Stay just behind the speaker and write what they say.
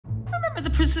remember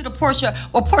the pursuit of Porsha,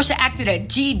 where Porsha acted a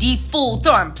GD fool,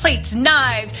 throwing plates,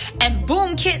 knives, and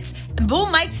boom kits, and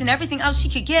boom mics, and everything else she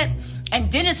could get. And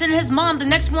Dennis and his mom, the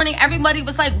next morning, everybody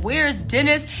was like, where's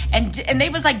Dennis? And they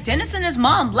was like, Dennis and his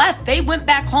mom left. They went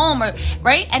back home,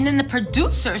 right? And then the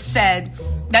producer said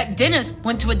that Dennis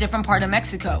went to a different part of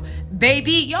Mexico.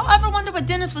 Baby, y'all ever wonder what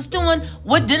Dennis was doing?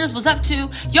 What Dennis was up to?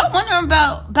 Y'all wondering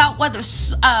about whether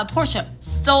Porsha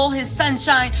stole his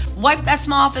sunshine, wiped that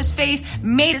smile off his face,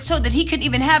 made it so that he couldn't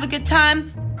even have a good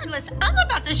time? Listen, I'm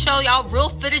about to show y'all real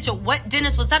footage of what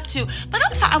Dennis was up to, but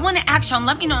also I want to ask y'all,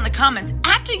 let me know in the comments,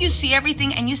 after you see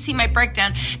everything and you see my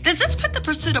breakdown, does this put the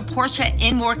pursuit of Porsha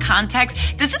in more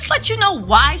context? Does this let you know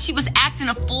why she was acting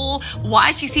a fool,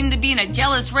 why she seemed to be in a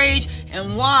jealous rage,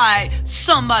 and why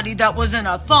somebody that was in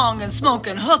a thong and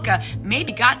smoking hookah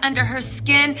maybe got under her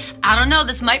skin? I don't know,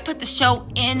 this might put the show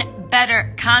in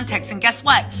better context. And guess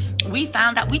what? We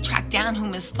found out, we tracked down who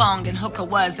Miss Thong and Hookah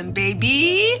was, and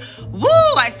baby, woo,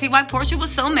 I see why Porsha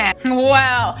was so mad.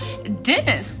 Well,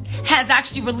 Dennis has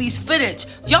actually released footage.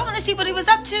 Y'all want to see what he was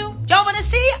up to? Y'all want to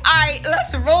see? All right,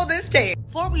 let's roll this tape.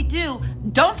 Before we do,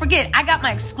 don't forget, I got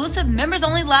my exclusive members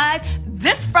only live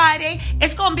this Friday.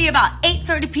 It's going to be about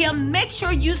 8:30 p.m. Make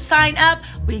sure you sign up.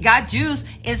 We got juice.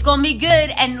 It's going to be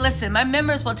good. And listen, my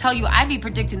members will tell you I be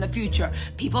predicting the future.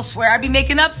 People swear I be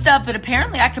making up stuff, but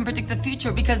apparently I can predict the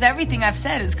future because everything I've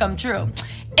said has come true.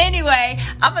 Anyway,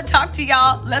 I'm going to talk to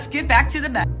y'all. Let's get back to the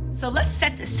matter. So let's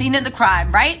set the scene of the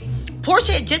crime, right?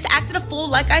 Porsha had just acted a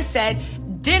fool, like I said.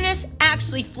 Dennis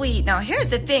actually fled. Now, here's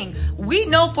the thing. We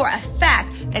know for a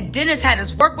fact that Dennis had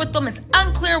his work with them. It's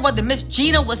unclear whether Miss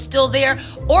Gina was still there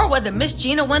or whether Miss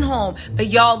Gina went home. But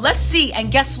y'all, let's see. And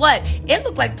guess what? It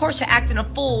looked like Porsha acting a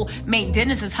fool made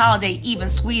Dennis's holiday even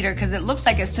sweeter, because it looks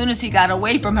like as soon as he got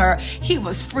away from her, he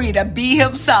was free to be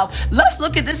himself. Let's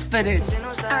look at this footage.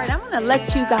 All right, I'm going to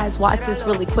let you guys watch this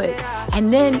really quick.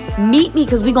 And then meet me,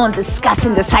 because we're going to discuss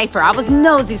and decipher. I was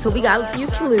nosy, so we got a few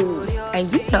clues.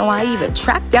 And you know I even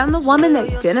tracked down the woman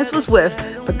that Dennis was with.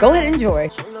 But go ahead and enjoy.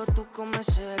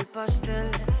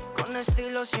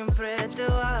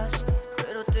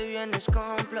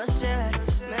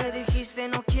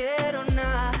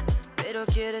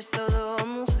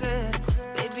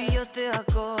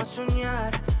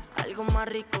 Algo más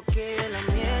rico que la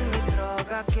miel, mi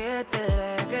droga que te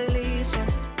legalicen.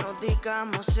 No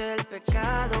digamos el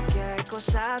pecado, que hay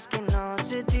cosas que no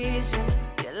se dicen.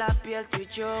 Y en la piel tú y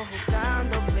yo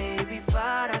jugando, baby,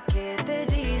 ¿para qué te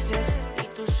dices? Y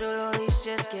tú solo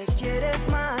dices que quieres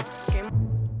más.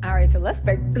 All right, so let's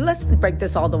break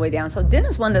this all the way down. So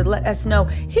Dennis wanted to let us know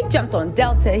he jumped on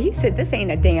Delta. He said, this ain't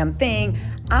a damn thing.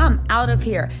 I'm out of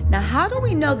here. Now, how do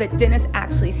we know that Dennis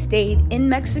actually stayed in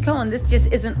Mexico and this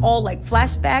just isn't all like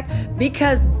flashback?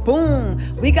 Because boom,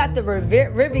 we got the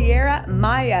Riviera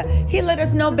Maya. He let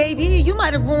us know, baby, you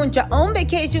might have ruined your own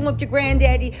vacation with your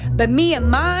granddaddy, but me and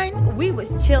mine, we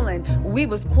was chilling. We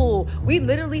was cool. We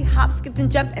literally hop, skipped,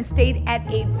 and jumped and stayed at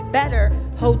a better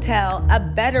hotel, a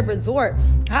better resort.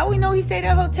 How we know he stayed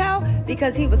at a hotel?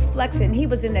 Because he was flexing. He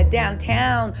was in the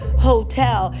downtown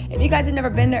hotel. If you guys have never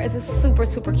been there, it's a super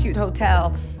cute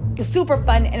hotel. It's super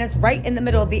fun, and it's right in the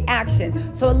middle of the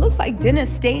action. So it looks like Dennis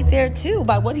stayed there too,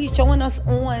 by what he's showing us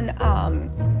on,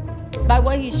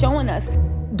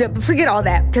 Forget all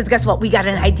that, because guess what? We got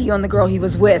an ID on the girl he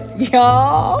was with,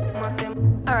 y'all.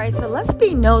 All right, so let's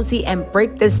be nosy and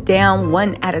break this down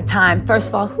one at a time. First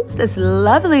of all, who's this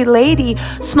lovely lady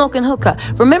smoking hookah?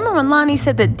 Remember when Lonnie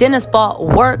said that Dennis bought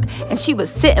work and she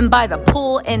was sitting by the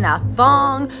pool in a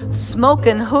thong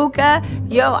smoking hookah?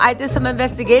 Yo, I did some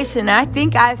investigation. I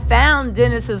think I found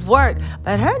Dennis's work,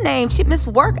 but her name, Miss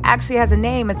Work actually has a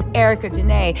name. It's Erica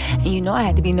Janae. And you know I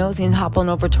had to be nosy and hop on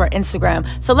over to her Instagram.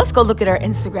 So let's go look at her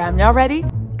Instagram. Y'all ready?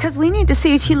 Because we need to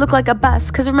see if she looked like a bus.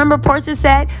 Because remember, Porsha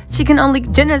said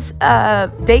Jenna's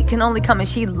date can only come if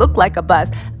she looked like a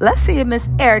bus. Let's see if Miss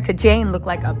Erica Jane looked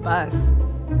like a bus.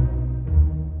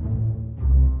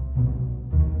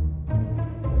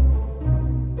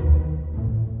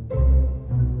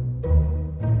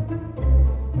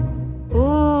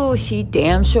 Ooh, she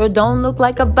damn sure don't look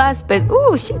like a bus, but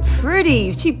ooh, she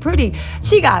pretty.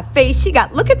 She got face,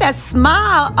 look at that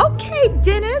smile. Okay,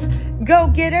 Dennis, go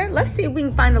get her. Let's see if we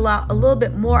can find a little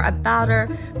bit more about her.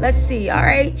 Let's see. All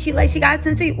right, she got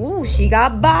sensei. Ooh, she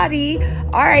got body.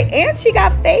 All right, and she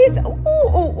got face.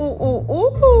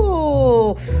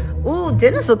 Ooh,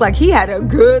 Dennis looked like he had a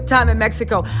good time in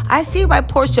Mexico. I see why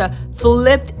Porsha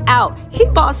flipped out. He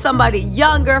bought somebody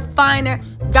younger, finer.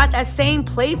 got that same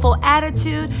playful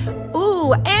attitude.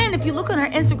 Ooh, and if you look on her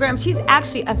Instagram, she's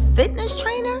actually a fitness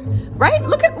trainer, right?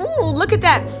 Look at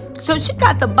that. So she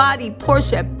got the body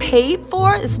Porsha paid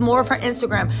for. It's more of her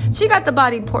Instagram. She got the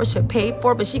body Porsha paid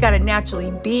for, but she got it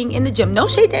naturally being in the gym. No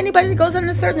shade to anybody that goes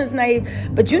under certain is naive,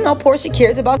 but you know Porsha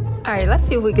cares about. All right, let's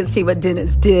see if we can see what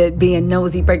Dennis did, being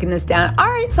nosy, breaking this down. All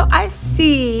right, so I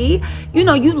see, you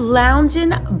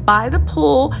lounging by the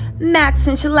pool,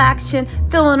 maxing, chillaxing,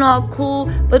 feeling all cool.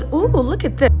 But ooh, look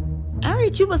at this. All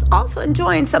right, you was also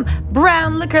enjoying some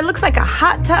brown liquor. Looks like a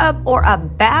hot tub or a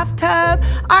bathtub.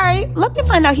 All right, let me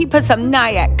find out. He put some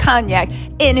cognac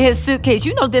in his suitcase.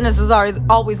 You know Dennis is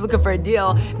always looking for a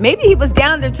deal. Maybe he was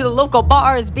down there to the local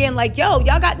bars being like, yo,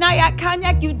 y'all got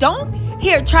cognac? You don't?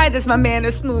 Here, try this, my man.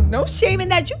 It's smooth. No shame in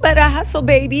that. You better hustle,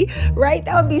 baby. Right?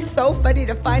 That would be so funny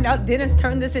to find out Dennis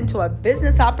turned this into a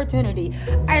business opportunity.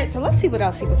 All right, so let's see what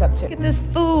else he was up to. Look at this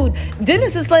food.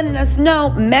 Dennis is letting us know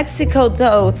Mexico,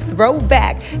 though,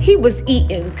 throwback. He was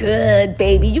eating good,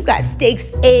 baby. You got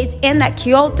steaks, eggs, and that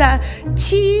Kyoto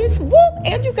cheese. Whoop.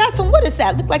 And you got some, what is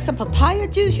that? Look like some papaya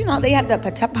juice. You know, they have the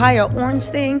papaya orange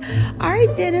thing. All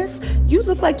right, Dennis, you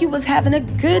look like you was having a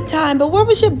good time. But where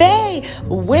was your bae?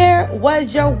 Where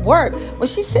was your work?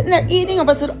 Was she sitting there eating, or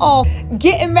was it all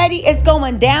getting ready? It's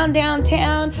going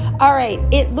downtown. All right,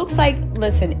 it looks like,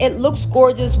 listen, it looks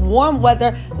gorgeous, warm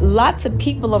weather, lots of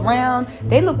people around.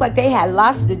 They look like they had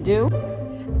lots to do.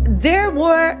 There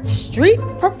were street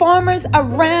performers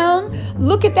around.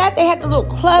 Look at that. They had the little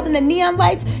club and the neon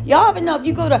lights. Y'all ever know if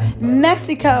you go to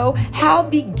Mexico, how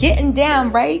be getting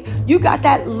down, right? You got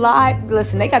that live.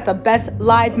 Listen, they got the best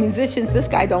live musicians. This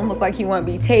guy don't look like he want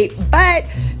to be taped. But,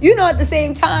 at the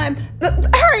same time,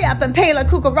 hurry up and pay La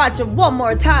Cucaracha one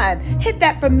more time. Hit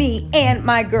that for me and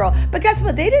my girl. But guess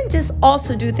what? They didn't just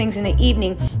also do things in the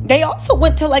evening. They also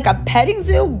went to like a petting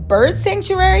zoo, bird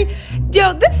sanctuary.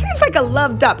 Yo, this seems like a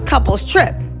loved up couple's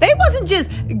trip. They wasn't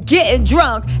just getting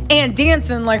drunk and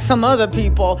dancing like some other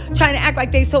people, trying to act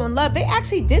like they so in love. They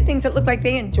actually did things that looked like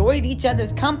they enjoyed each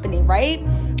other's company, right?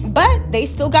 But they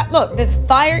still got, look, there's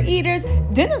fire eaters.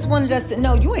 Dennis wanted us to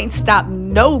know you ain't stopped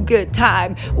no good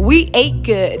time. We ate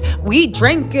good. We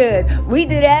drank good. We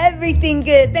did everything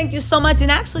good. Thank you so much. And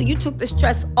actually, you took the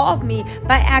stress off me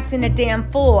by acting a damn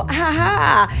fool. Ha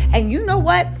ha. And you know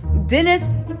what? Dennis,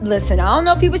 listen, I don't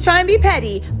know if he was trying to be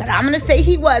petty, but I'm going to say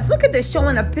he was. Look at this,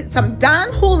 showing some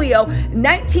Don Julio,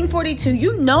 1942.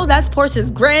 You know that's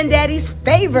Porsha's granddaddy's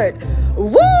favorite.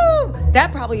 Woo!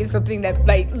 That probably is something that,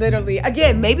 like, literally,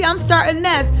 again, maybe I'm starting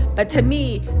mess, but to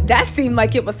me, that seemed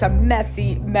like it was some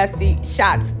messy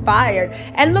shots fired.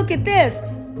 And look at this.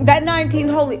 That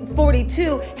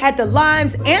 1942 had the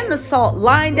limes and the salt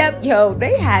lined up. Yo,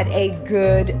 they had a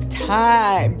good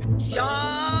time.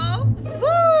 Y'all,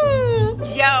 woo!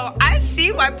 Yo, I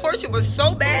see why Porsha was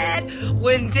so bad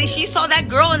when she saw that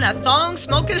girl in a thong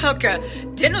smoking hookah.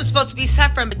 Dennis was supposed to be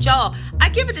suffering, but y'all, I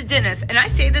give it to Dennis, and I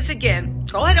say this again.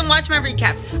 Go ahead and watch my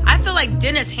recaps. I feel like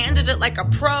Dennis handled it like a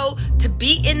pro. To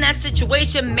be in that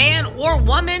situation, man or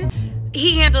woman,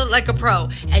 he handled it like a pro.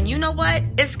 And you know what?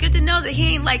 It's good to know that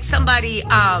he ain't like somebody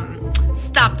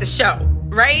stop the show,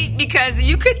 right? Because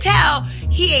you could tell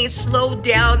he ain't slowed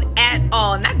down at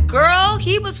all. And that girl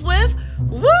he was with,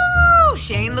 woo!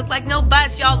 She ain't look like no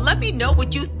butts. Y'all, let me know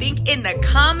what you think in the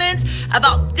comments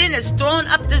about Dennis throwing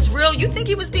up this reel. You think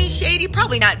he was being shady?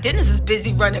 Probably not. Dennis is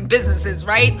busy running businesses,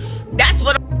 right? That's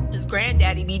what his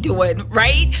granddaddy be doing,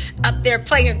 right? Up there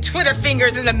playing Twitter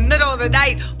fingers in the middle of the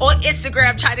night on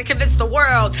Instagram, trying to convince the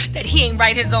world that he ain't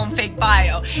write his own fake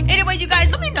bio. Anyway, you guys,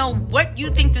 let me know what you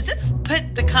think. Does this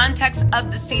put the context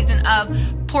of the season of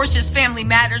Porsha's Family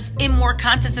Matters in more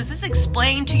context? Does this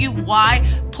explain to you why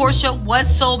Porsha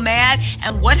was so mad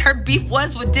and what her beef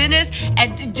was with Dennis?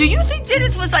 And do you think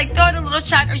Dennis was like throwing a little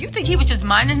shot, or you think he was just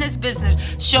minding his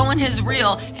business, showing his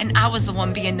reel, and I was the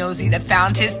one being nosy that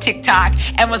found his TikTok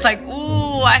and was like,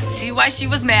 ooh, I see why she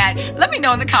was mad? Let me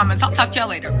know in the comments. I'll talk to y'all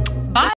later.